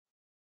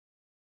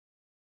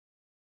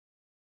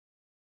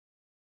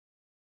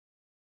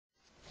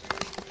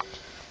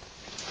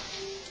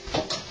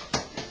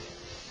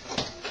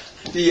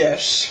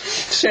Yes,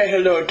 say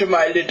hello to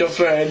my little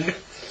friend.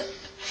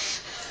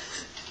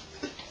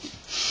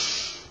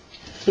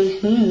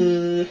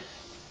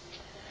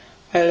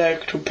 I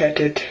like to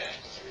pet it.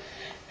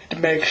 It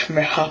makes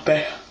me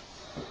happy.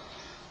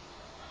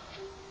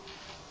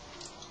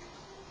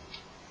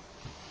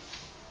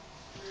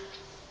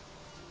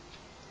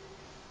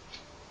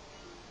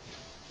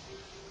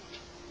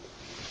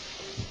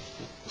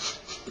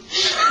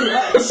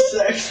 That's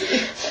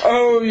sexy.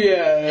 Oh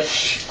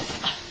yes.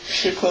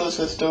 Should close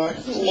this door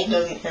so she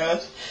doesn't hear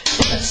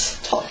us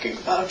talking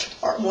about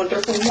our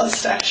wonderful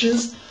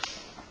mustaches.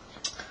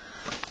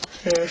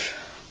 Yes.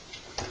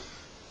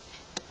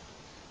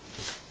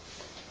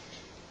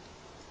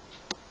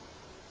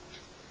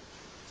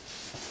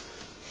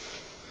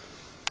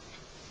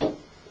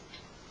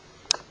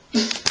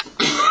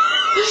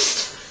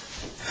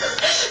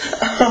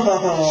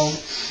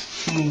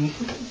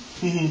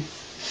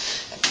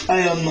 I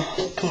am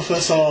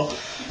Professor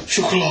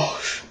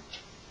Chocolate.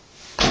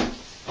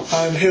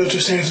 I'm here to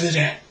save the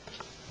day.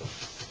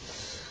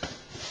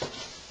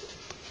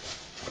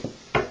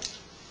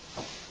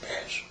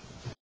 Yes.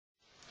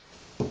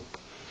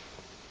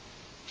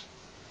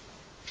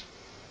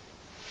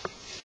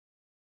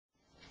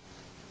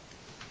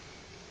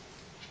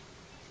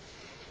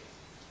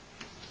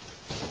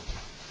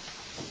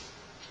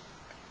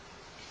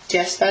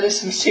 Yes, that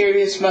is some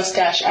serious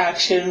mustache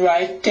action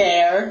right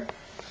there.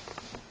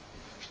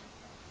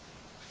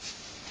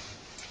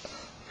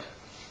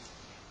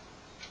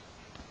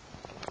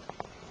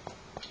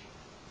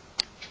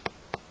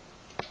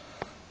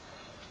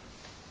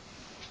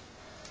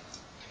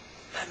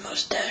 My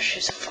mustache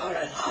is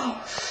falling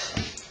off.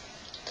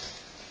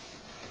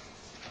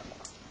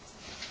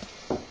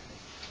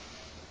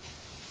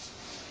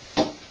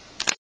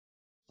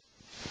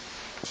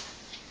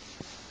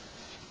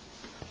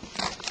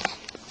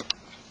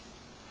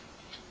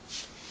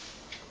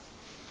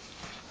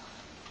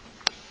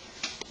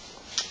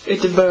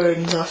 It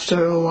burns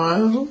after a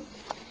while.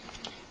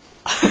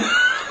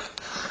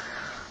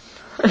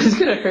 It's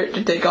gonna hurt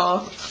to take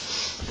off.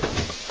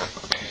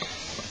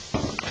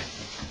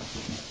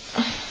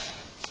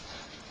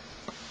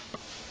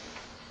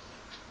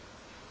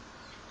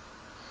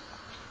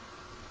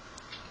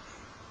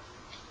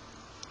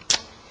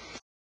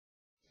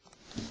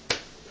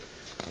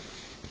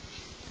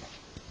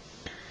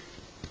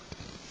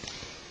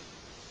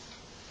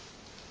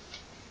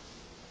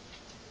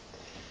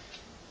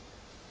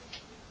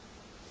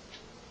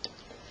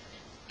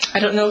 I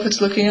don't know if it's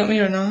looking at me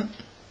or not.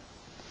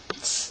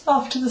 It's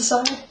off to the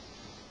side.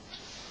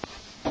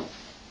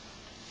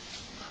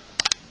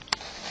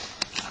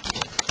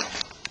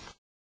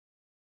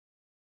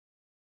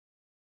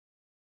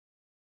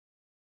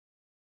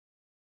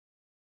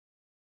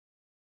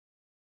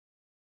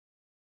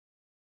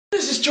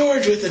 This is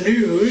George with the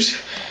news.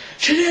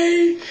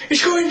 Today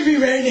it's going to be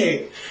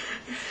raining.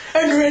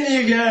 And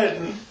raining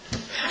again.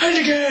 And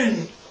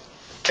again.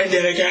 And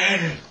then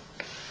again.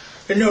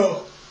 And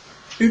no,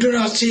 you do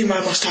not see my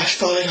mustache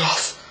falling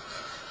off.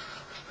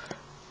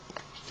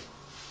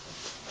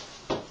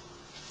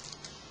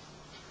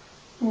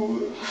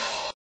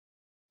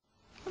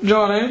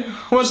 Johnny,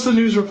 what's the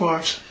news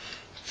report?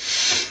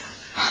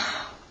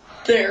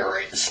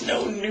 There is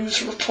no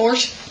news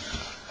report.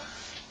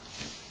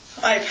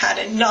 I've had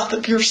enough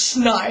of your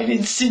snide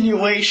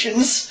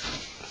insinuations.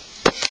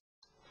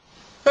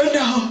 And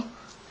now,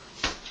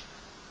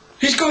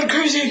 he's gone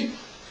crazy.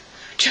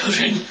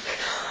 Children,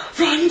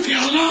 run for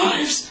your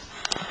lives.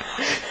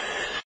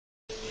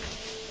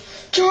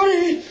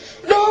 Johnny,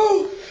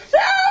 no,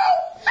 no.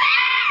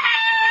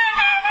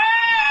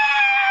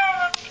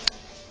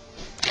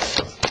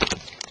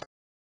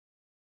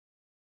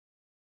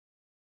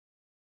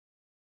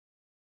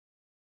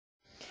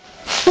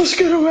 Let's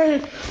get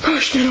away!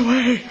 Let's get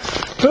away!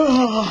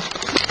 Ah,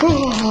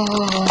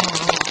 ah.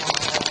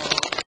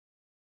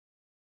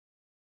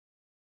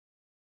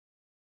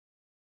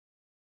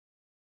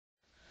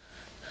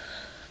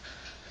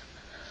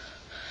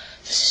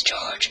 This is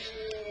George,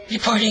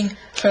 reporting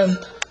from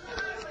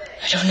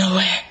I don't know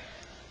where.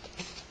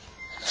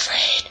 I'm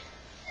afraid.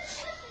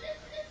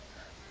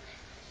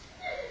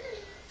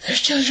 There's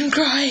children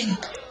crying.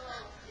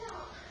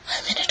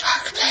 I'm in a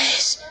dark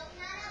place.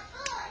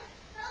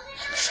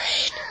 I'm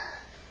afraid.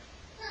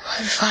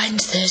 Whoever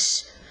finds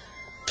this,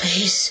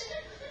 please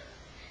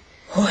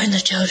warn the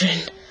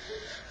children.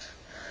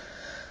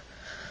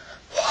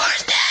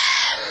 Warn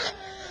them.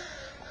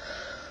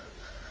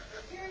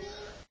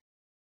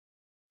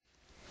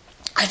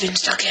 I've been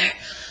stuck here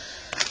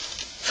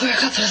for a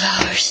couple of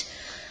hours.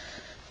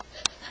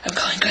 I'm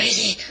going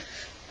crazy.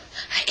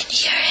 I can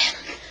hear him.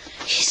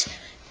 He's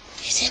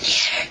in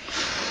here.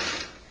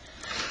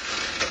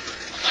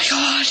 Oh my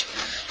god.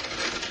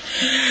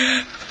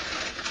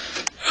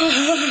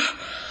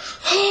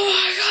 Oh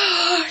my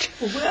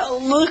god.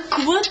 Well, look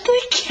what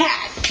the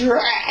cat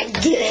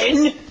dragged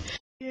in.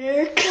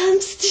 Here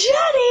comes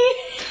Johnny.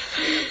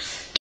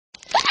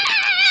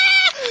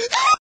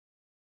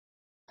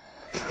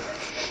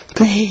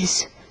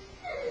 Please,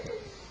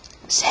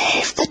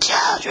 save the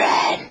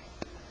children.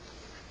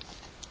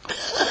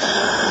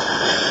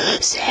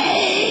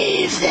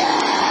 Save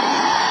them.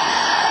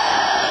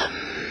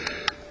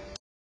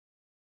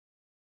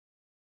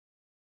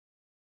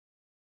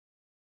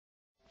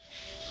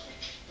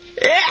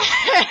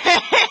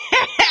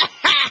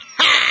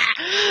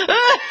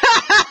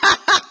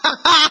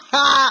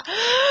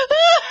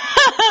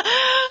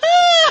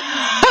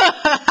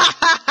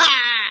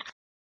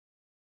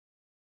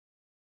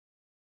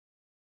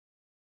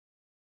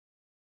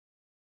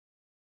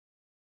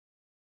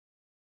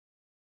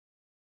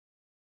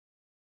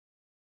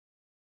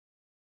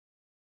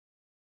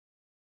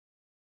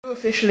 I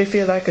officially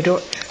feel like a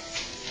dork.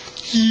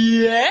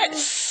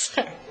 Yes.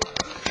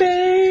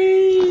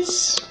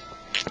 Face.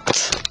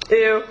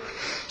 Ew.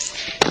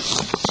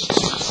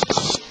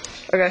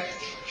 Okay.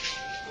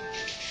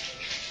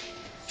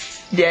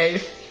 Yay.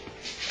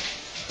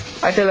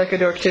 I feel like a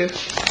dork too.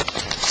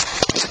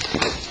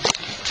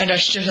 And I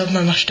still love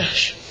my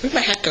mustache. Where'd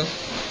my hat go?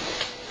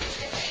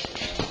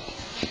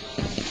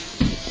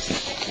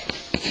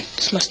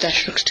 This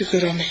mustache looks too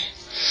good on me.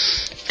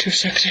 Too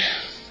sexy.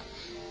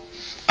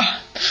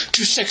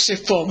 Too sexy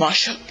for my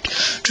shirt.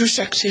 Too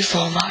sexy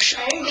for my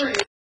shirt. Angry.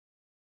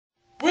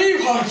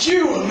 We want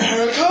you,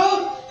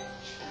 America!